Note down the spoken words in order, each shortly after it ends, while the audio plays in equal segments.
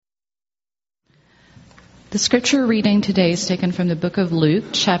The scripture reading today is taken from the book of Luke,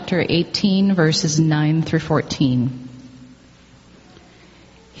 chapter 18, verses 9 through 14.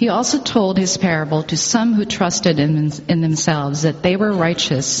 He also told his parable to some who trusted in themselves that they were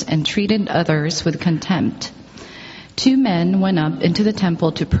righteous and treated others with contempt. 2 men went up into the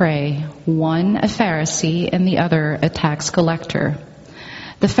temple to pray, one a Pharisee and the other a tax collector.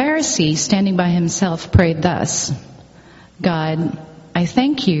 The Pharisee, standing by himself, prayed thus: God, I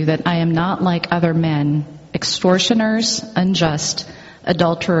thank you that I am not like other men, extortioners, unjust,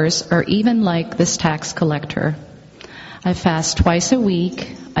 adulterers, or even like this tax collector. I fast twice a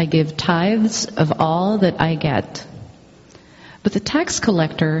week. I give tithes of all that I get. But the tax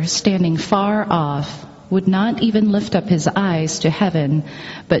collector, standing far off, would not even lift up his eyes to heaven,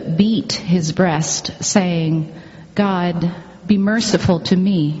 but beat his breast, saying, God, be merciful to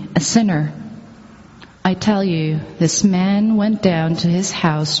me, a sinner. I tell you, this man went down to his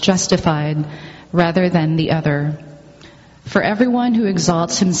house justified rather than the other. For everyone who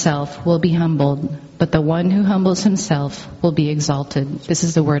exalts himself will be humbled, but the one who humbles himself will be exalted. This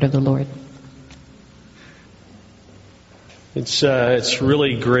is the word of the Lord. It's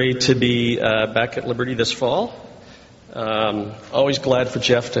really great to be back at Liberty this fall. Always glad for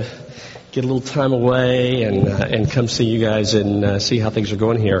Jeff to get a little time away and come see you guys and see how things are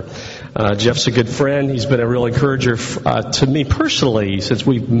going here. Jeff's a good friend. He's been a real encourager to me personally since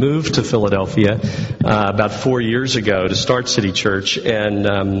we've moved to Philadelphia about 4 years ago to start City Church,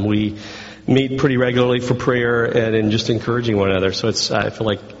 and we meet pretty regularly for prayer and in just encouraging one another. So I feel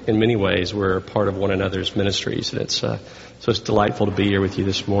like in many ways we're a part of one another's ministries, and so it's delightful to be here with you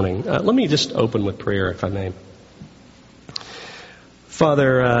this morning. Let me just open with prayer, if I may.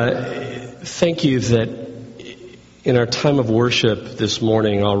 Father, thank you that in our time of worship this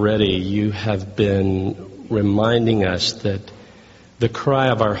morning already, you have been reminding us that the cry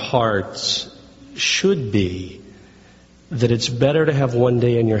of our hearts should be that it's better to have one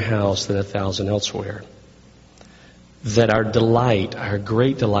day in your house than 1,000 elsewhere. That our delight, our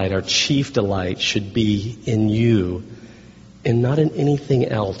great delight, our chief delight should be in you and not in anything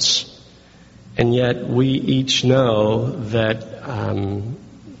else. And yet we each know that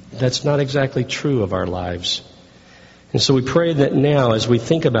that's not exactly true of our lives. And so we pray that now, as we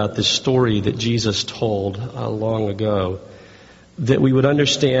think about this story that Jesus told long ago, that we would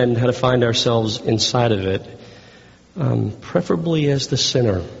understand how to find ourselves inside of it, preferably as the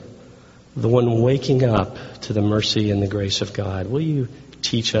sinner, the one waking up to the mercy and the grace of God. Will you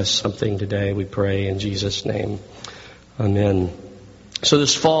teach us something today, we pray, in Jesus' name. Amen. So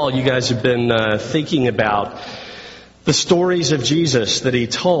this fall, you guys have been thinking about the stories of Jesus that he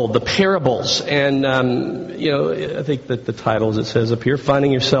told, the parables. And, I think that the title, as it says up here,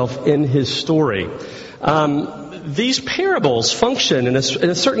 Finding Yourself in His Story. These parables function in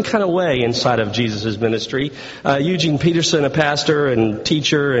a certain kind of way inside of Jesus' ministry. Eugene Peterson, a pastor and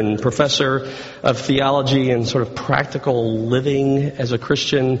teacher and professor of theology and sort of practical living as a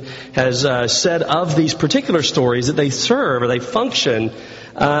Christian, has said of these particular stories that they serve or they function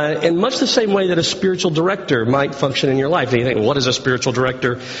in much the same way that a spiritual director might function in your life. And you think, what is a spiritual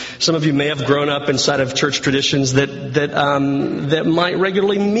director? Some of you may have grown up inside of church traditions that might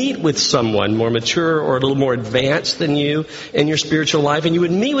regularly meet with someone more mature or a little more advanced than you in your spiritual life, and you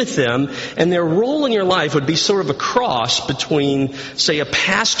would meet with them, and their role in your life would be sort of a cross between, say, a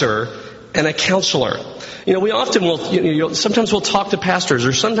pastor and a counselor. We often will. Sometimes we'll talk to pastors,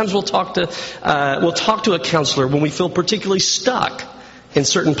 or sometimes we'll talk to a counselor when we feel particularly stuck in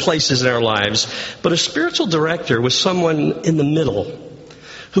certain places in our lives. But a spiritual director was someone in the middle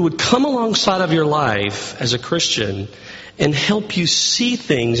who would come alongside of your life as a Christian and help you see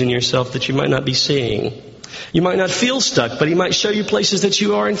things in yourself that you might not be seeing. You might not feel stuck, but he might show you places that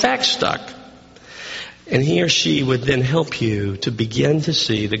you are in fact stuck. And he or she would then help you to begin to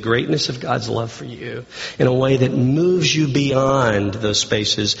see the greatness of God's love for you in a way that moves you beyond those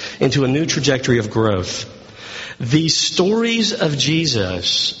spaces into a new trajectory of growth. These stories of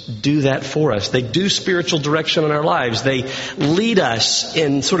Jesus do that for us. They do spiritual direction in our lives. They lead us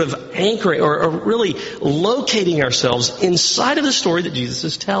in sort of anchoring or really locating ourselves inside of the story that Jesus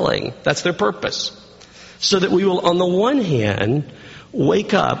is telling. That's their purpose. So that we will, on the one hand,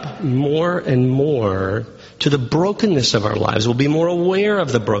 wake up more and more to the brokenness of our lives. We'll be more aware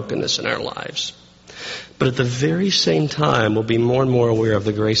of the brokenness in our lives. But at the very same time, we'll be more and more aware of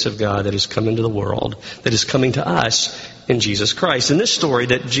the grace of God that has come into the world, that is coming to us in Jesus Christ. And this story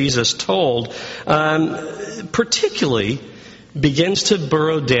that Jesus told particularly begins to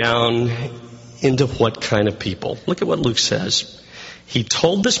burrow down into what kind of people. Look at what Luke says. He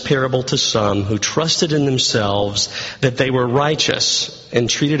told this parable to some who trusted in themselves that they were righteous and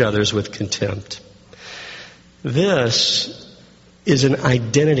treated others with contempt. This is an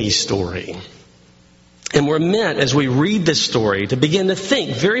identity story. And we're meant, as we read this story, to begin to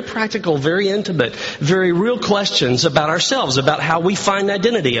think very practical, very intimate, very real questions about ourselves, about how we find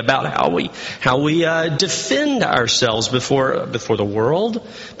identity, about how we defend ourselves before the world,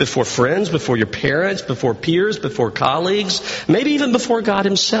 before friends, before your parents, before peers, before colleagues, maybe even before God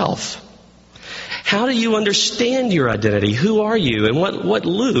himself. How do you understand your identity? Who are you? And what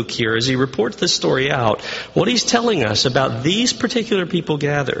Luke here, as he reports this story out, what he's telling us about these particular people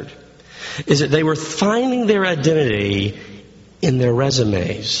gathered is that they were finding their identity in their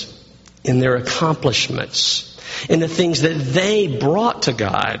resumes, in their accomplishments, in the things that they brought to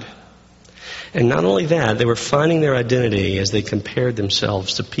God. And not only that, they were finding their identity as they compared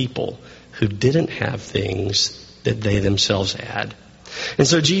themselves to people who didn't have things that they themselves had. And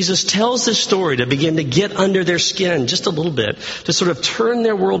so Jesus tells this story to begin to get under their skin just a little bit, to sort of turn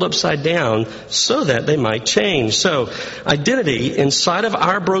their world upside down so that they might change. So identity inside of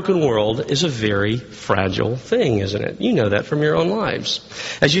our broken world is a very fragile thing, isn't it? You know that from your own lives.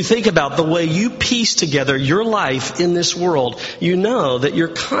 As you think about the way you piece together your life in this world, you know that you're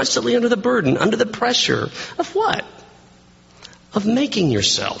constantly under the burden, under the pressure of what? Of making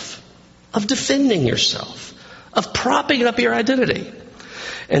yourself, of defending yourself, of propping up your identity.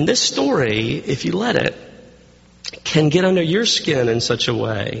 And this story, if you let it, can get under your skin in such a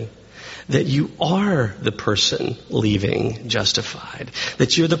way that you are the person leaving justified,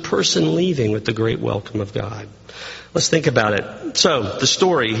 that you're the person leaving with the great welcome of God. Let's think about it. So, the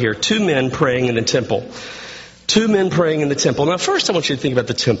story here, 2 men praying in the temple. 2 men praying in the temple. Now, first I want you to think about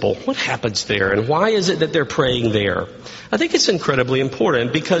the temple. What happens there, and why is it that they're praying there? I think it's incredibly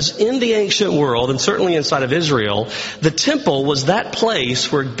important because in the ancient world, and certainly inside of Israel, the temple was that place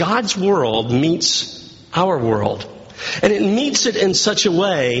where God's world meets our world. And it meets it in such a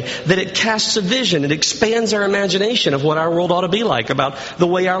way that it casts a vision. It expands our imagination of what our world ought to be like, about the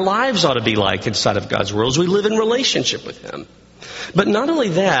way our lives ought to be like inside of God's world as we live in relationship with Him. But not only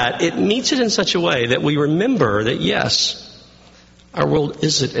that, it meets it in such a way that we remember that, yes, our world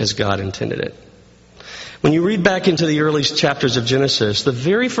isn't as God intended it. When you read back into the early chapters of Genesis, the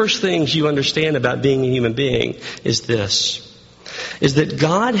very first things you understand about being a human being is this, is that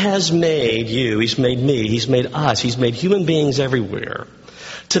God has made you, He's made me, He's made us, He's made human beings everywhere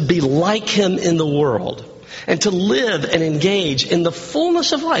to be like Him in the world and to live and engage in the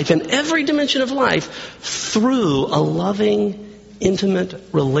fullness of life, in every dimension of life, through a loving, intimate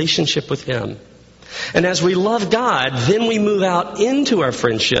relationship with Him. And as we love God, then we move out into our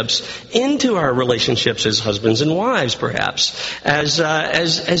friendships, into our relationships as husbands and wives, perhaps,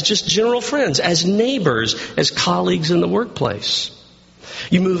 as just general friends, as neighbors, as colleagues in the workplace.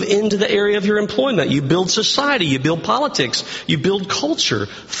 You move into the area of your employment. You build society. You build politics. You build culture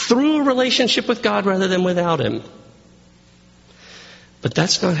through a relationship with God rather than without Him. But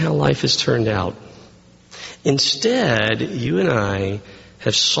that's not how life has turned out. Instead, you and I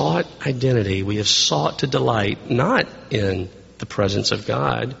have sought identity. We have sought to delight not in the presence of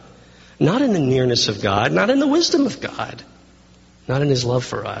God, not in the nearness of God, not in the wisdom of God, not in His love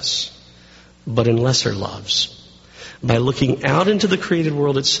for us, but in lesser loves, by looking out into the created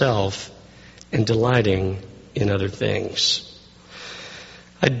world itself and delighting in other things.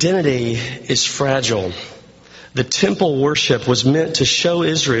 Identity is fragile. The temple worship was meant to show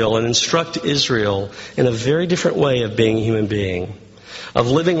Israel and instruct Israel in a very different way of being a human being, of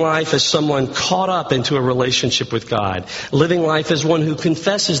living life as someone caught up into a relationship with God, living life as one who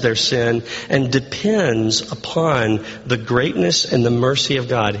confesses their sin and depends upon the greatness and the mercy of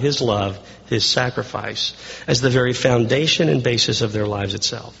God, His love, His sacrifice, as the very foundation and basis of their lives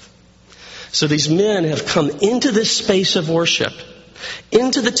itself. So these men have come into this space of worship,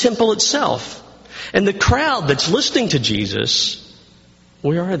 into the temple itself. And the crowd that's listening to Jesus,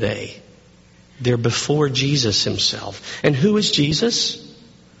 where are they? They're before Jesus Himself. And who is Jesus?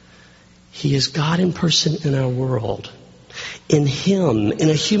 He is God in person in our world. In Him, in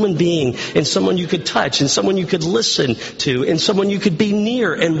a human being, in someone you could touch, in someone you could listen to, in someone you could be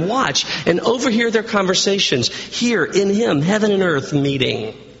near and watch and overhear their conversations. Here, in Him, heaven and earth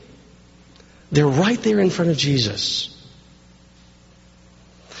meeting. They're right there in front of Jesus.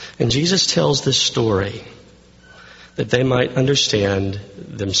 And Jesus tells this story that they might understand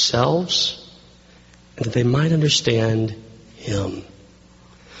themselves and that they might understand Him.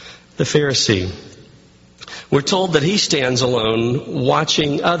 The Pharisee, we're told that he stands alone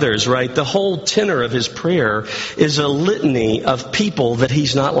watching others, right? The whole tenor of his prayer is a litany of people that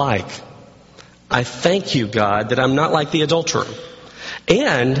he's not like. I thank you, God, that I'm not like the adulterer.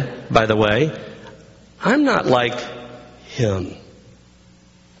 And, by the way, I'm not like him.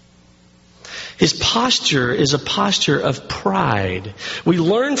 His posture is a posture of pride. We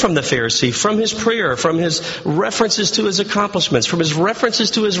learn from the Pharisee, from his prayer, from his references to his accomplishments, from his references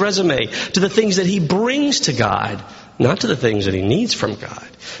to his resume, to the things that he brings to God, not to the things that he needs from God,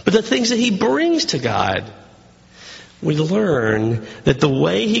 but the things that he brings to God. We learn that the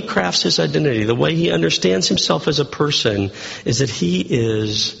way he crafts his identity, the way he understands himself as a person, is that he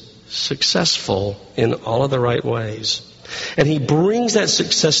is successful in all of the right ways. And he brings that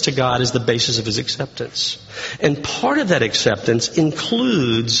success to God as the basis of his acceptance. And part of that acceptance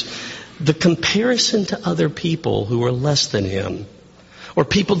includes the comparison to other people who are less than him, or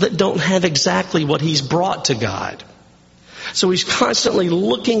people that don't have exactly what he's brought to God. So he's constantly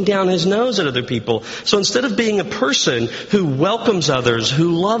looking down his nose at other people. So instead of being a person who welcomes others,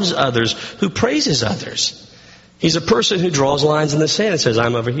 who loves others, who praises others, he's a person who draws lines in the sand and says,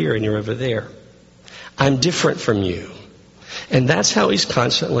 I'm over here and you're over there. I'm different from you. And that's how he's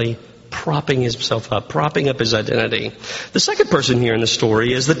constantly propping himself up, propping up his identity. The second person here in the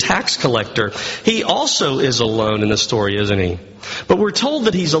story is the tax collector. He also is alone in the story, isn't he? But we're told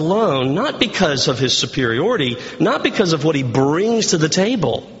that he's alone not because of his superiority, not because of what he brings to the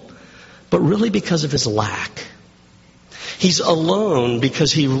table, but really because of his lack. He's alone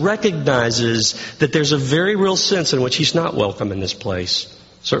because he recognizes that there's a very real sense in which he's not welcome in this place,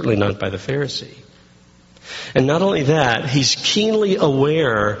 certainly not by the Pharisee. And not only that, he's keenly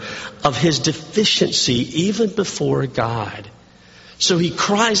aware of his deficiency even before God. So he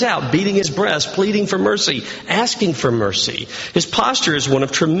cries out, beating his breast, pleading for mercy, asking for mercy. His posture is one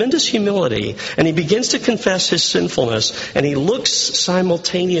of tremendous humility, and he begins to confess his sinfulness, and he looks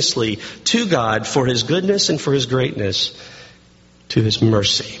simultaneously to God for his goodness and for his greatness, to his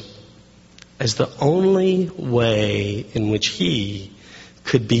mercy, as the only way in which he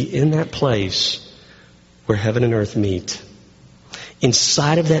could be in that place where heaven and earth meet.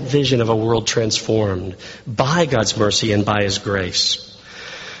 Inside of that vision of a world transformed by God's mercy and by his grace.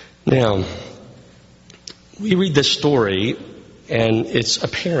 Now, we read this story and it's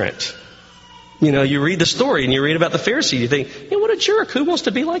apparent. You know, you read the story and you read about the Pharisee, you think, hey, what a jerk, who wants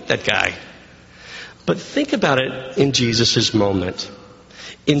to be like that guy? But think about it in Jesus' moment.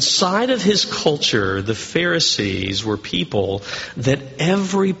 Inside of his culture, the Pharisees were people that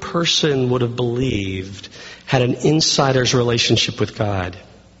every person would have believed had an insider's relationship with God.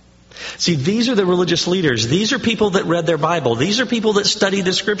 See, these are the religious leaders. These are people that read their Bible. These are people that studied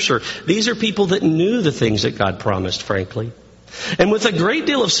the Scripture. These are people that knew the things that God promised, frankly. And with a great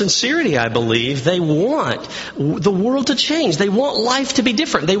deal of sincerity, I believe, they want the world to change. They want life to be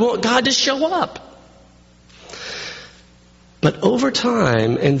different. They want God to show up. But over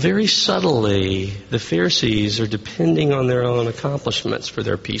time, and very subtly, the Pharisees are depending on their own accomplishments for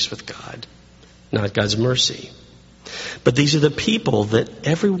their peace with God, not God's mercy. But these are the people that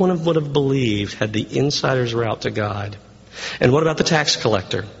everyone would have believed had the insider's route to God. And what about the tax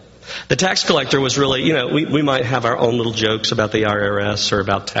collector? The tax collector was really, you know, we might have our own little jokes about the IRS or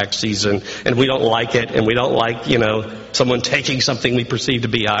about tax season, and we don't like it, and we don't like, you know, someone taking something we perceive to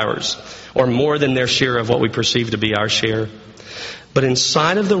be ours, or more than their share of what we perceive to be our share. But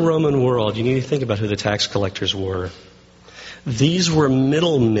inside of the Roman world, you need to think about who the tax collectors were. These were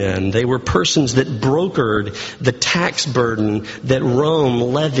middlemen. They were persons that brokered the tax burden that Rome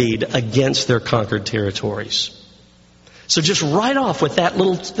levied against their conquered territories. So just right off with that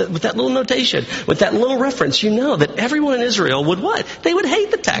little notation, with that little reference, you know that everyone in Israel would what? They would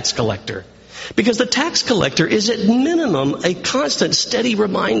hate the tax collector. Because the tax collector is at minimum a constant, steady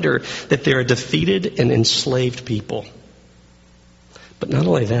reminder that they're a defeated and enslaved people. But not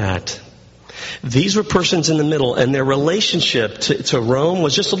only that, these were persons in the middle, and their relationship to Rome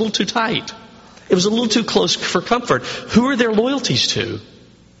was just a little too tight. It was a little too close for comfort. Who are their loyalties to?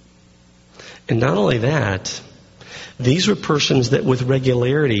 And not only that, these were persons that with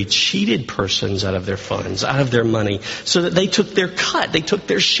regularity cheated persons out of their funds, out of their money, so that they took their cut, they took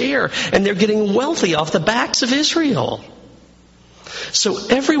their share, and they're getting wealthy off the backs of Israel. So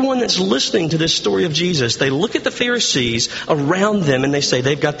everyone that's listening to this story of Jesus, they look at the Pharisees around them and they say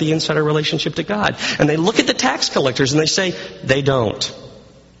they've got the insider relationship to God. And they look at the tax collectors and they say they don't.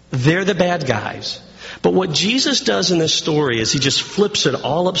 They're the bad guys. But what Jesus does in this story is he just flips it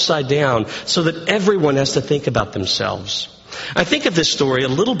all upside down so that everyone has to think about themselves. I think of this story a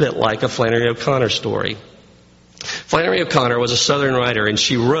little bit like a Flannery O'Connor story. Flannery O'Connor was a Southern writer, and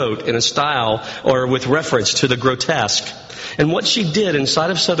she wrote in a style or with reference to the grotesque. And what she did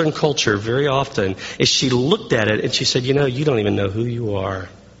inside of Southern culture very often is she looked at it and she said, you know, you don't even know who you are.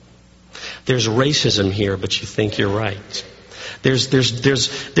 There's racism here, but you think you're right. There's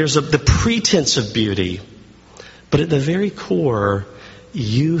the pretense of beauty. But at the very core,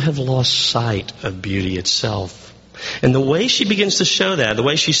 you have lost sight of beauty itself. And the way she begins to show that, the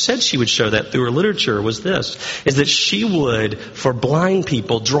way she said she would show that through her literature was this, is that she would, for blind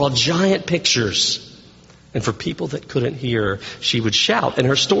people, draw giant pictures. And for people that couldn't hear, she would shout. And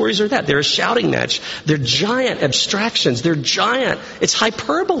her stories are that. They're a shouting match. They're giant abstractions. They're giant. It's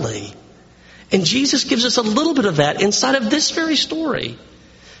hyperbole. And Jesus gives us a little bit of that inside of this very story.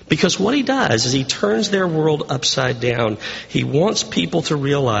 Because what he does is he turns their world upside down. He wants people to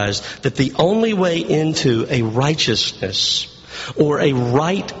realize that the only way into a righteousness or a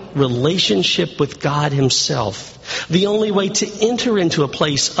right relationship with God himself, the only way to enter into a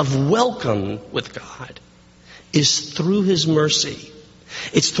place of welcome with God is through his mercy.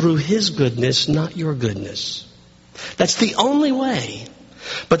 It's through his goodness, not your goodness. That's the only way.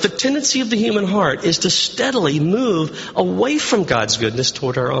 But the tendency of the human heart is to steadily move away from God's goodness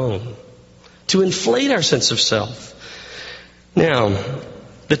toward our own, to inflate our sense of self. Now,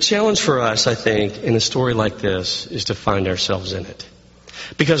 the challenge for us, I think, in a story like this is to find ourselves in it.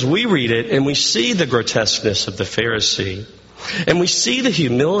 Because we read it and we see the grotesqueness of the Pharisee, and we see the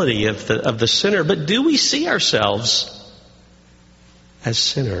humility of the sinner, but do we see ourselves as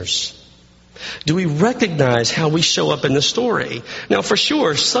sinners? Do we recognize how we show up in the story? Now, for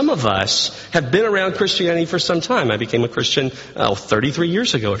sure, some of us have been around Christianity for some time. I became a Christian 33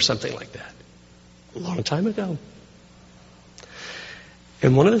 years ago or something like that. A long time ago.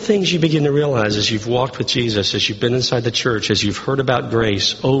 And one of the things you begin to realize as you've walked with Jesus, as you've been inside the church, as you've heard about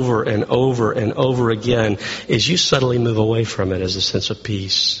grace over and over and over again, is you subtly move away from it as a sense of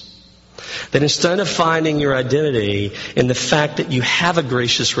peace. That instead of finding your identity in the fact that you have a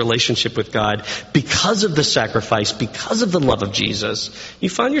gracious relationship with God because of the sacrifice, because of the love of Jesus, you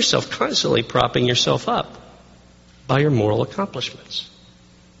find yourself constantly propping yourself up by your moral accomplishments,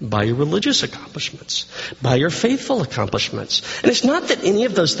 by your religious accomplishments, by your faithful accomplishments. And it's not that any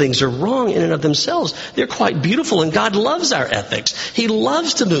of those things are wrong in and of themselves. They're quite beautiful, and God loves our ethics. He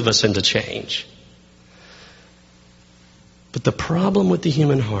loves to move us into change. But the problem with the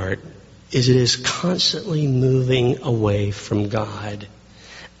human heart is it is constantly moving away from God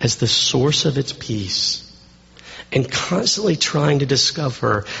as the source of its peace, and constantly trying to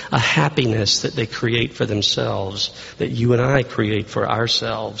discover a happiness that they create for themselves, that you and I create for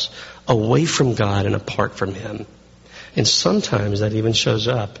ourselves, away from God and apart from him. And sometimes that even shows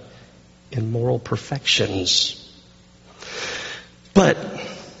up in moral perfections. But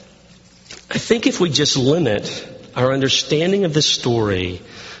I think if we just limit our understanding of this story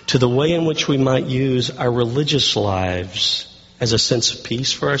to the way in which we might use our religious lives as a sense of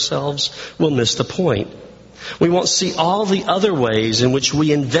peace for ourselves, we'll miss the point. We won't see all the other ways in which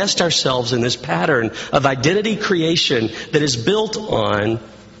we invest ourselves in this pattern of identity creation that is built on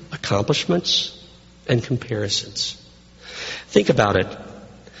accomplishments and comparisons. Think about it.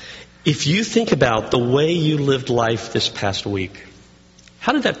 If you think about the way you lived life this past week,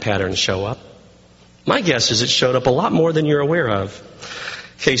 how did that pattern show up? My guess is it showed up a lot more than you're aware of.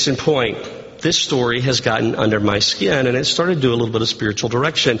 Case in point, this story has gotten under my skin, and it started to do a little bit of spiritual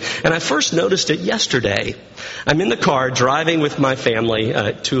direction. And I first noticed it yesterday. I'm in the car driving with my family,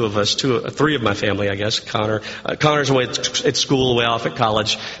 three of my family, I guess. Connor's away at school, way off at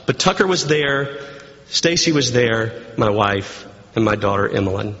college. But Tucker was there, Stacy was there, my wife, and my daughter,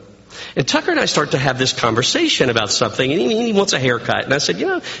 Emmeline. And Tucker and I start to have this conversation about something, and he wants a haircut. And I said,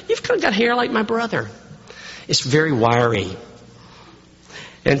 you've kind of got hair like my brother. It's very wiry.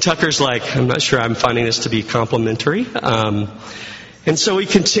 And Tucker's like, I'm not sure I'm finding this to be complimentary. And so we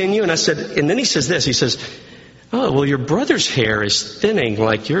continue, and then he says this. He says, oh, well, your brother's hair is thinning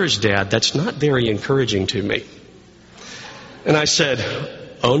like yours, Dad. That's not very encouraging to me. And I said,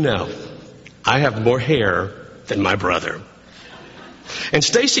 oh, no. I have more hair than my brother. And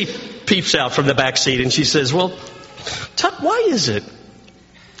Stacy peeps out from the back seat, and she says, well, Tuck, why is it?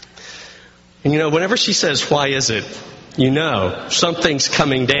 And whenever she says, why is it? Something's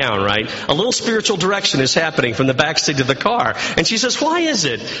coming down, right? A little spiritual direction is happening from the backseat of the car. And she says, why is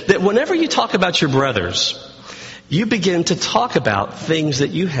it that whenever you talk about your brothers, you begin to talk about things that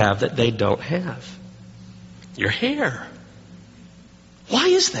you have that they don't have? Your hair. Why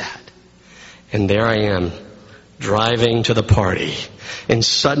is that? And there I am, driving to the party. And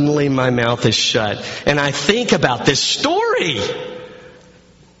suddenly my mouth is shut. And I think about this story.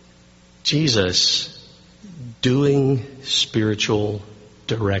 Jesus doing spiritual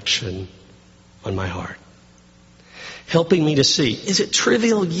direction on my heart. Helping me to see, is it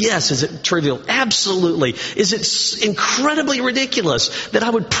trivial? Yes. Is it trivial? Absolutely. Is it incredibly ridiculous that I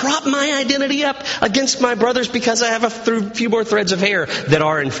would prop my identity up against my brothers because I have a few more threads of hair that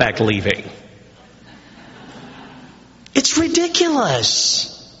are in fact leaving? It's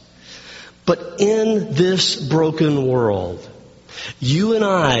ridiculous. But in this broken world, you and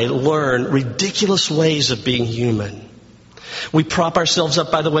I learn ridiculous ways of being human. We prop ourselves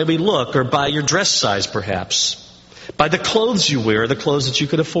up by the way we look, or by your dress size perhaps, by the clothes you wear, the clothes that you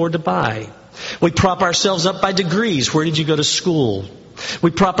could afford to buy. We prop ourselves up by degrees. Where did you go to school?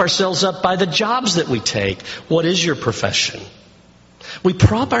 We prop ourselves up by the jobs that we take. What is your profession? We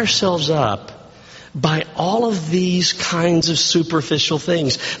prop ourselves up by all of these kinds of superficial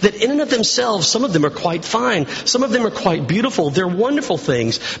things that in and of themselves, some of them are quite fine. Some of them are quite beautiful. They're wonderful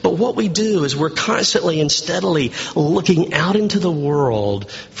things. But what we do is we're constantly and steadily looking out into the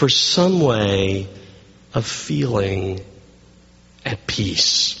world for some way of feeling at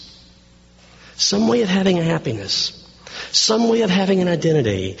peace. Some way of having a happiness. Some way of having an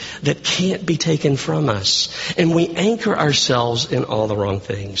identity that can't be taken from us. And we anchor ourselves in all the wrong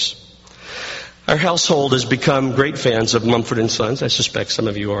things. Our household has become great fans of Mumford & Sons. I suspect some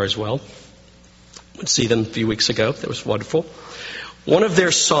of you are as well. I went to see them a few weeks ago. That was wonderful. One of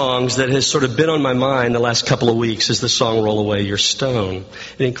their songs that has sort of been on my mind the last couple of weeks is the song Roll Away Your Stone.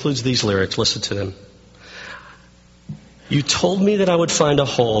 It includes these lyrics. Listen to them. You told me that I would find a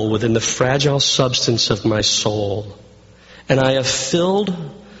hole within the fragile substance of my soul, and I have filled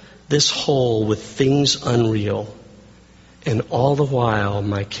this hole with things unreal. And all the while,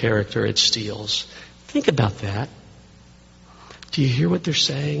 my character it steals. Think about that. Do you hear what they're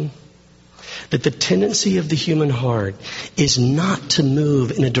saying? That the tendency of the human heart is not to move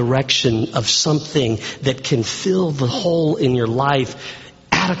in a direction of something that can fill the hole in your life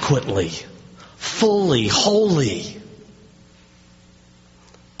adequately, fully, wholly,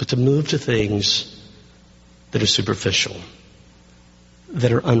 but to move to things that are superficial,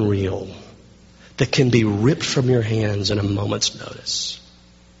 that are unreal, that can be ripped from your hands in a moment's notice.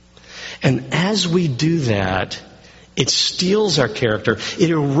 And as we do that, it steals our character.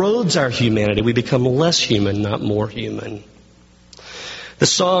 It erodes our humanity. We become less human, not more human. The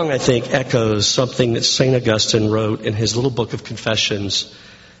song, I think, echoes something that St. Augustine wrote in his little book of Confessions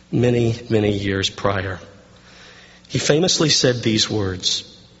many, many years prior. He famously said these words,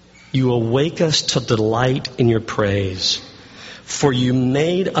 "You awake us to delight in your praise. For you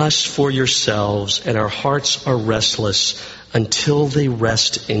made us for yourselves, and our hearts are restless until they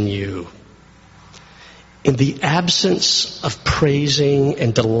rest in you." In the absence of praising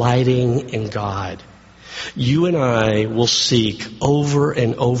and delighting in God, you and I will seek over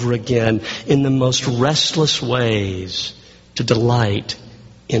and over again in the most restless ways to delight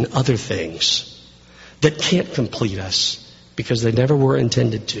in other things that can't complete us because they never were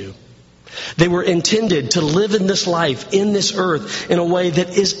intended to. They were intended to live in this life, in this earth, in a way that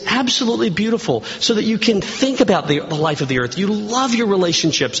is absolutely beautiful so that you can think about the life of the earth. You love your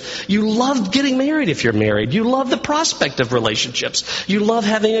relationships. You love getting married if you're married. You love the prospect of relationships. You love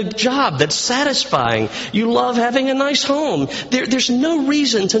having a job that's satisfying. You love having a nice home. There's no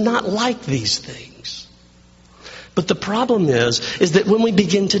reason to not like these things. But the problem is that when we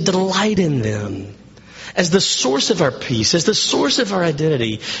begin to delight in them, as the source of our peace, as the source of our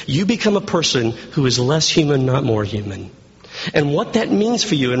identity, you become a person who is less human, not more human. And what that means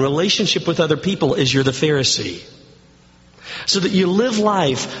for you in relationship with other people is you're the Pharisee. So that you live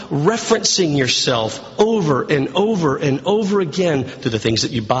life referencing yourself over and over and over again through the things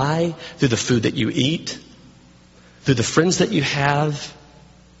that you buy, through the food that you eat, through the friends that you have.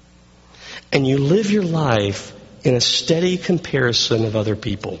 And you live your life in a steady comparison of other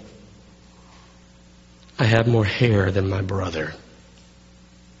people. I have more hair than my brother.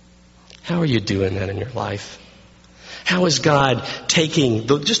 How are you doing that in your life? How is God taking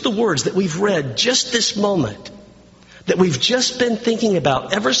just the words that we've read just this moment, that we've just been thinking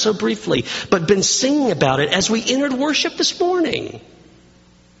about ever so briefly, but been singing about it as we entered worship this morning?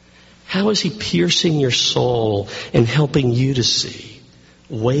 How is He piercing your soul and helping you to see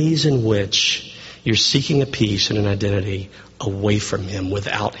ways in which you're seeking a peace and an identity away from Him,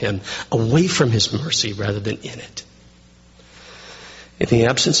 without Him, away from His mercy rather than in it? In the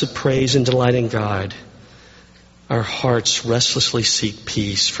absence of praise and delight in God, our hearts restlessly seek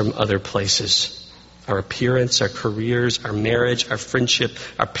peace from other places. Our appearance, our careers, our marriage, our friendship,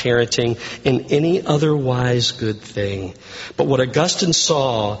 our parenting, and any otherwise good thing. But what Augustine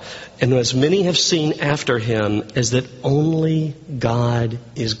saw, and as many have seen after him, is that only God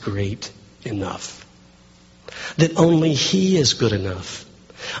is great enough. That only He is good enough.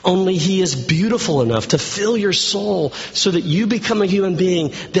 Only He is beautiful enough to fill your soul so that you become a human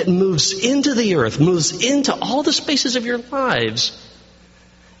being that moves into the earth, moves into all the spaces of your lives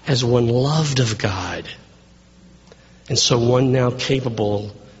as one loved of God. And so one now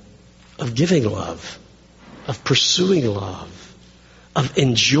capable of giving love of pursuing love, of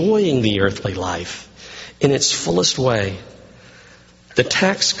enjoying the earthly life in its fullest way, the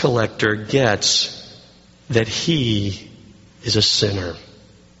tax collector gets that he is a sinner.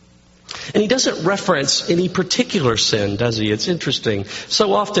 And he doesn't reference any particular sin, does he? It's interesting.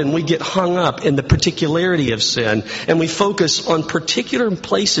 So often we get hung up in the particularity of sin, and we focus on particular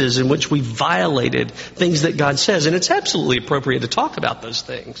places in which we violated things that God says. And it's absolutely appropriate to talk about those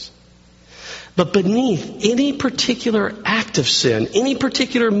things. But beneath any particular act of sin, any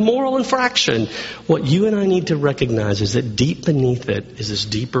particular moral infraction, what you and I need to recognize is that deep beneath it is this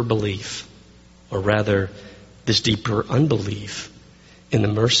deeper belief, or rather, this deeper unbelief in the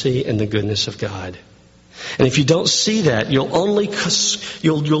mercy and the goodness of God. And if you don't see that, you'll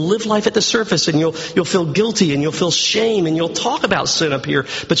live life at the surface, and you'll feel guilty, and you'll feel shame, and you'll talk about sin up here,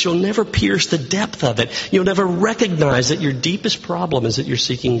 but you'll never pierce the depth of it. You'll never recognize that your deepest problem is that you're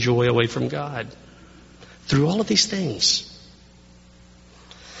seeking joy away from God through all of these things.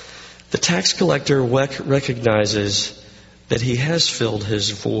 The tax collector recognizes that he has filled his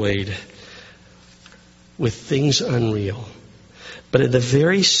void with things unreal. But at the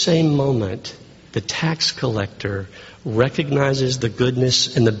very same moment, the tax collector recognizes the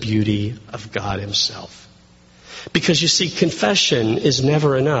goodness and the beauty of God himself. Because you see, confession is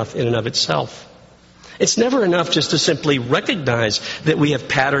never enough in and of itself. It's never enough just to simply recognize that we have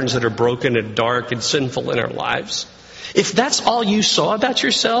patterns that are broken and dark and sinful in our lives. If that's all you saw about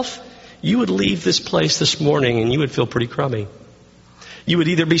yourself, you would leave this place this morning and you would feel pretty crummy. You would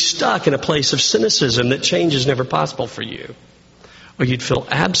either be stuck in a place of cynicism that change is never possible for you, or you'd feel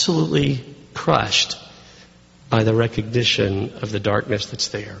absolutely crushed by the recognition of the darkness that's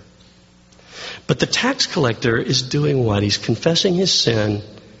there. But the tax collector is doing what? He's confessing his sin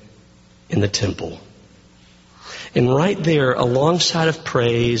in the temple. And right there, alongside of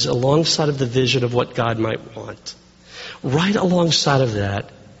praise, alongside of the vision of what God might want, right alongside of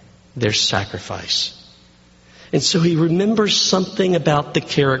that, there's sacrifice. And so he remembers something about the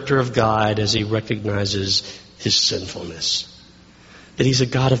character of God as he recognizes his sinfulness. That he's a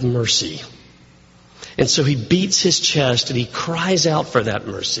God of mercy. And so he beats his chest and he cries out for that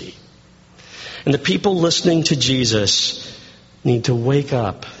mercy. And the people listening to Jesus need to wake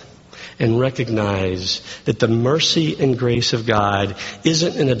up and recognize that the mercy and grace of God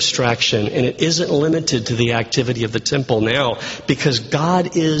isn't an abstraction, and it isn't limited to the activity of the temple now, because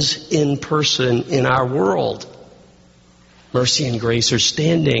God is in person in our world. Mercy and grace are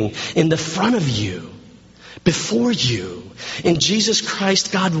standing in the front of you, before you. In Jesus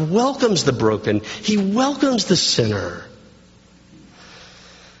Christ, God welcomes the broken. He welcomes the sinner.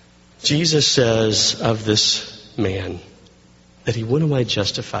 Jesus says of this man that he went away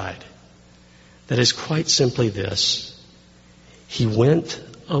justified. That is quite simply this: he went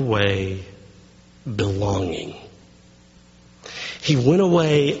away belonging. He went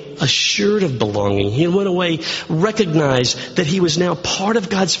away assured of belonging. He went away recognized that he was now part of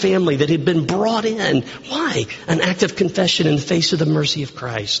God's family, that he'd been brought in. Why? An act of confession in the face of the mercy of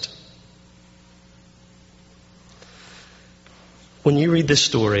Christ. When you read this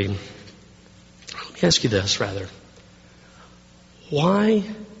story, let me ask you this rather. Why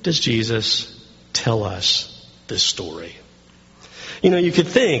does Jesus tell us this story? You know, you could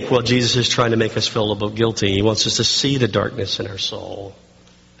think, well, Jesus is trying to make us feel a little guilty. He wants us to see the darkness in our soul.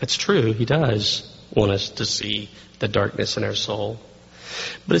 That's true. He does want us to see the darkness in our soul.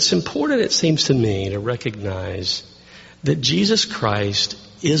 But it's important, it seems to me, to recognize that Jesus Christ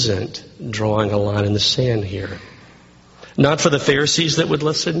isn't drawing a line in the sand here. Not for the Pharisees that would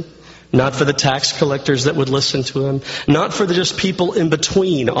listen. Not for the tax collectors that would listen to him. Not for the just people in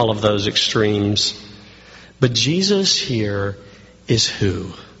between all of those extremes. But Jesus here is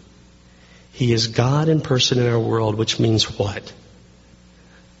who? He is God in person in our world, which means what?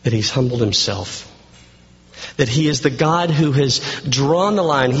 That he's humbled himself. That he is the God who has drawn the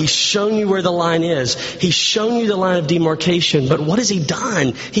line. He's shown you where the line is. He's shown you the line of demarcation. But what has he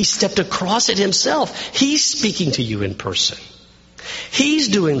done? He stepped across it himself. He's speaking to you in person. He's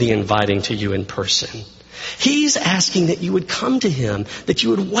doing the inviting to you in person. He's asking that you would come to him, that you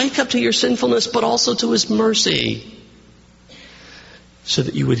would wake up to your sinfulness, but also to his mercy, so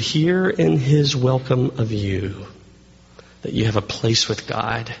that you would hear in his welcome of you that you have a place with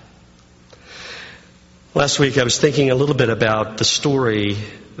God. Last week I was thinking a little bit about the story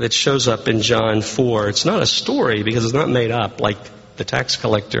that shows up in John 4. It's not a story because it's not made up like the tax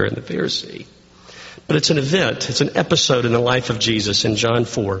collector and the Pharisee. But it's an event. It's an episode in the life of Jesus in John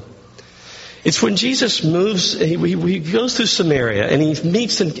 4. It's when Jesus moves, he goes through Samaria and he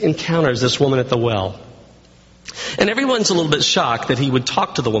meets and encounters this woman at the well. And everyone's a little bit shocked that he would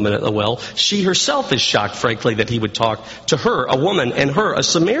talk to the woman at the well. She herself is shocked, frankly, that he would talk to her, a woman, and her, a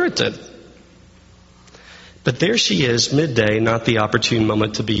Samaritan. But there she is, midday, not the opportune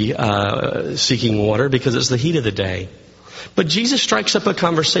moment to be seeking water because it's the heat of the day. But Jesus strikes up a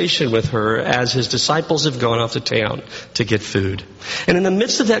conversation with her as his disciples have gone off to town to get food. And in the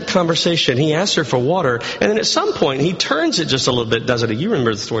midst of that conversation, he asks her for water. And then at some point, he turns it just a little bit, doesn't he? You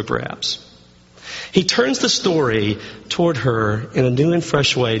remember the story, perhaps. He turns the story toward her in a new and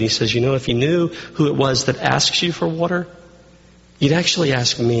fresh way. And he says, you know, if you knew who it was that asks you for water, you'd actually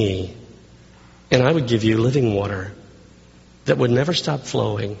ask me. And I would give you living water that would never stop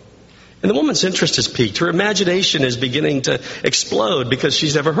flowing. And the woman's interest is piqued. Her imagination is beginning to explode because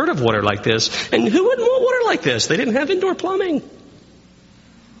she's never heard of water like this. And who wouldn't want water like this? They didn't have indoor plumbing.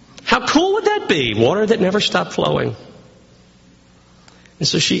 How cool would that be? Water that never stopped flowing. And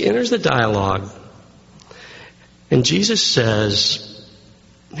so she enters the dialogue. And Jesus says,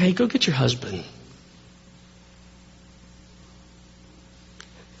 hey, go get your husband.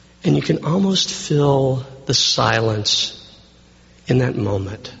 And you can almost feel the silence in that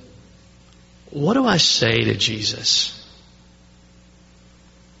moment. What do I say to Jesus?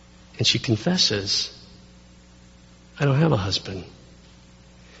 And she confesses, I don't have a husband.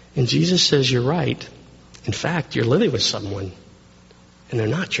 And Jesus says, you're right. In fact, you're living with someone, and they're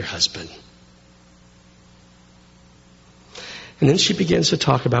not your husband. And then she begins to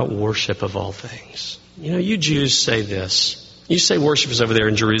talk about worship of all things. You know, you Jews say this. You say worship is over there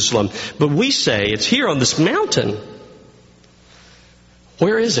in Jerusalem, but we say it's here on this mountain.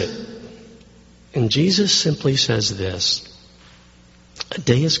 Where is it? And Jesus simply says this, a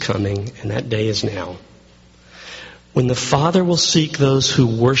day is coming, and that day is now, when the Father will seek those who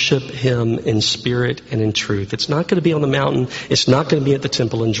worship Him in spirit and in truth. It's not going to be on the mountain. It's not going to be at the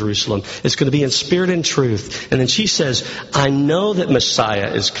temple in Jerusalem. It's going to be in spirit and truth. And then she says, I know that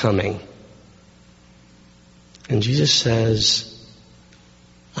Messiah is coming. And Jesus says,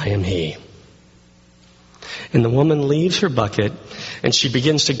 I am He. And the woman leaves her bucket and she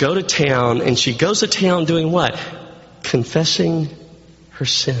begins to go to town, and she goes to town doing what? Confessing her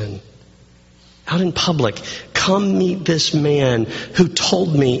sin. Out in public. Come meet this man who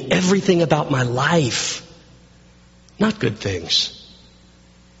told me everything about my life. Not good things.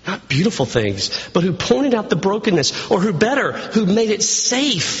 Not beautiful things. But who pointed out the brokenness. Or who made it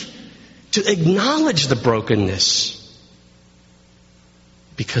safe to acknowledge the brokenness.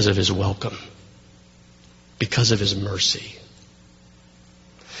 Because of His welcome. Because of His mercy.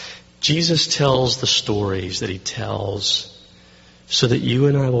 Jesus tells the stories that He tells so that you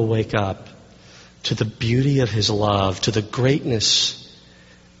and I will wake up to the beauty of His love, to the greatness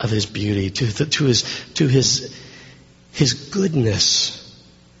of His beauty, to His goodness,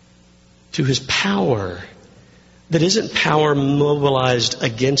 to His power that isn't power mobilized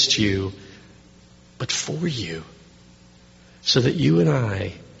against you, but for you, so that you and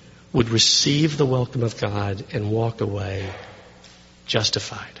I would receive the welcome of God and walk away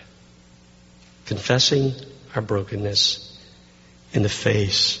justified, confessing our brokenness in the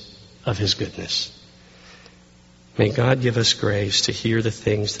face of His goodness. May God give us grace to hear the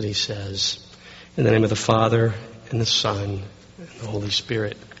things that He says. In the name of the Father, and the Son, and the Holy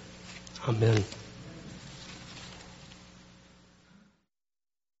Spirit. Amen.